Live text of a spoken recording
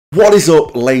What is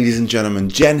up, ladies and gentlemen?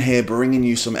 Jen here, bringing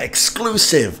you some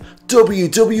exclusive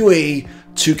WWE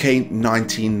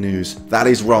 2K19 news. That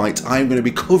is right, I'm going to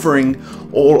be covering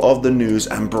all of the news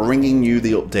and bringing you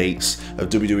the updates of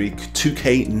WWE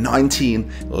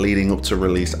 2K19 leading up to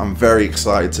release. I'm very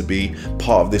excited to be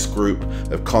part of this group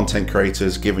of content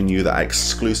creators giving you that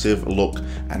exclusive look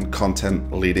and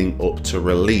content leading up to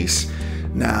release.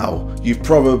 Now, you've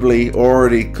probably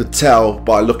already could tell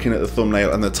by looking at the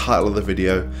thumbnail and the title of the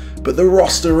video, but the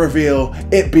roster reveal,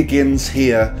 it begins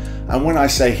here. And when I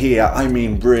say here, I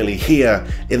mean really here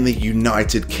in the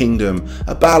United Kingdom.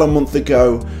 About a month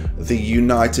ago, the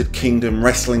United Kingdom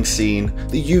wrestling scene,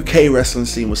 the UK wrestling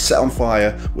scene, was set on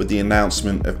fire with the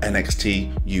announcement of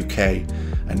NXT UK.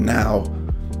 And now,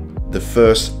 the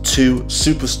first two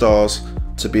superstars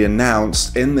to be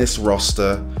announced in this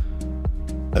roster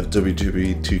of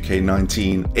WWE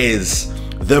 2K19 is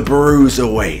the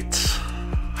Bruiserweight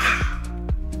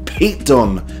Pete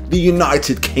Dunne, the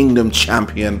United Kingdom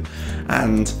champion,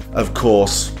 and of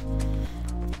course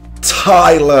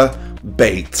Tyler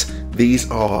Bate.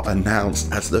 These are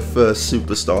announced as the first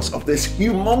superstars of this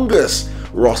humongous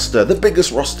roster, the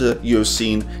biggest roster you have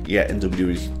seen yet in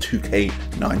WWE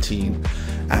 2K19.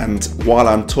 And while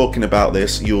I'm talking about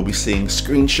this, you'll be seeing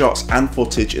screenshots and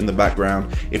footage in the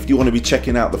background. If you want to be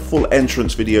checking out the full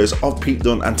entrance videos of Pete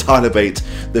Dunne and Tyler Bate,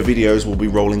 the videos will be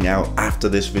rolling out after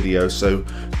this video. So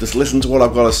just listen to what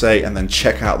I've got to say and then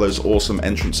check out those awesome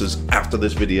entrances after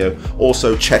this video.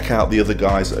 Also check out the other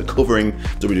guys that are covering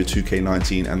WWE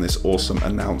 2K19 and this awesome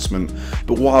announcement.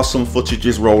 But while some footage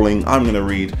is rolling, I'm going to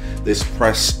read this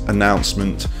press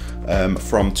announcement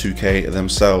from 2K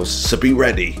themselves, so be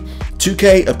ready.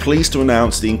 2K are pleased to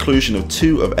announce the inclusion of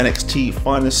two of NXT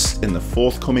finalists in the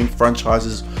forthcoming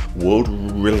franchise's world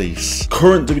release.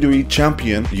 Current WWE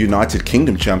champion, United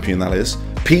Kingdom champion that is,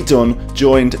 Pete Dunne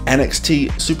joined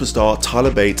NXT superstar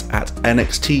Tyler Bate at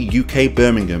NXT UK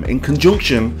Birmingham in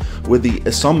conjunction with the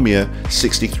Insomnia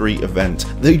 63 event,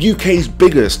 the UK's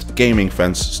biggest gaming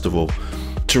festival,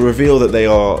 to reveal that they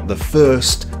are the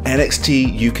first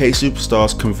NXT UK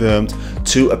superstars confirmed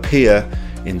to appear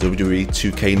in WWE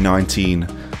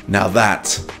 2K19. Now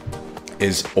that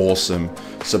is awesome.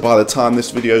 So by the time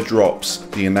this video drops,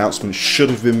 the announcement should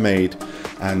have been made,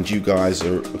 and you guys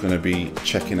are going to be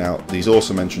checking out these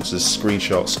awesome entrances,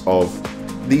 screenshots of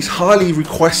these highly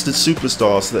requested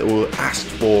superstars that were asked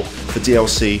for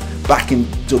DLC back in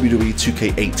WWE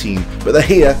 2K18. But they're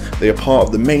here, they are part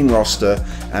of the main roster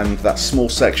and that small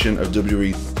section of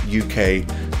WWE UK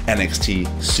NXT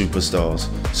superstars.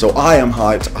 So I am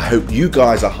hyped. I hope you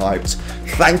guys are hyped.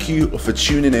 Thank you for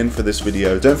tuning in for this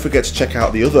video. Don't forget to check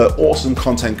out the other awesome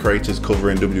content creators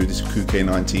covering WWE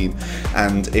 2K19.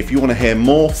 And if you want to hear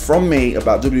more from me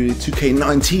about WWE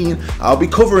 2K19, I'll be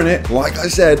covering it, like I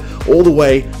said, all the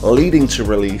way leading to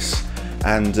release.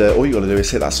 And all you gotta do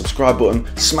is hit that subscribe button,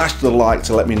 smash the like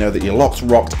to let me know that you're locked,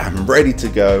 rocked, and ready to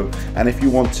go. And if you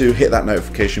want to, hit that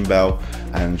notification bell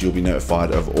and you'll be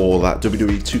notified of all that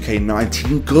WWE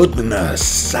 2K19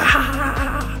 goodness.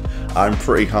 I'm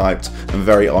pretty hyped and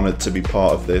very honored to be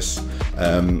part of this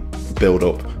build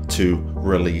up to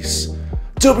release.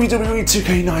 WWE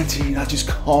 2K19, I just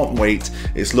can't wait.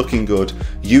 It's looking good.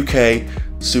 UK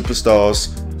superstars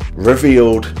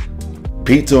revealed.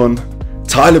 Pete Dunne,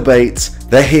 Tyler Bate,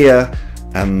 they're here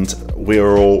and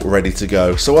we're all ready to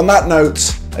go. So on that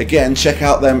note, again, check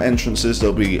out them entrances.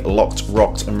 They'll be locked,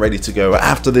 rocked and ready to go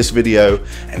after this video.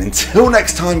 And until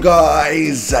next time,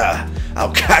 guys,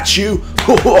 I'll catch you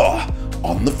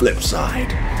on the flip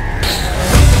side.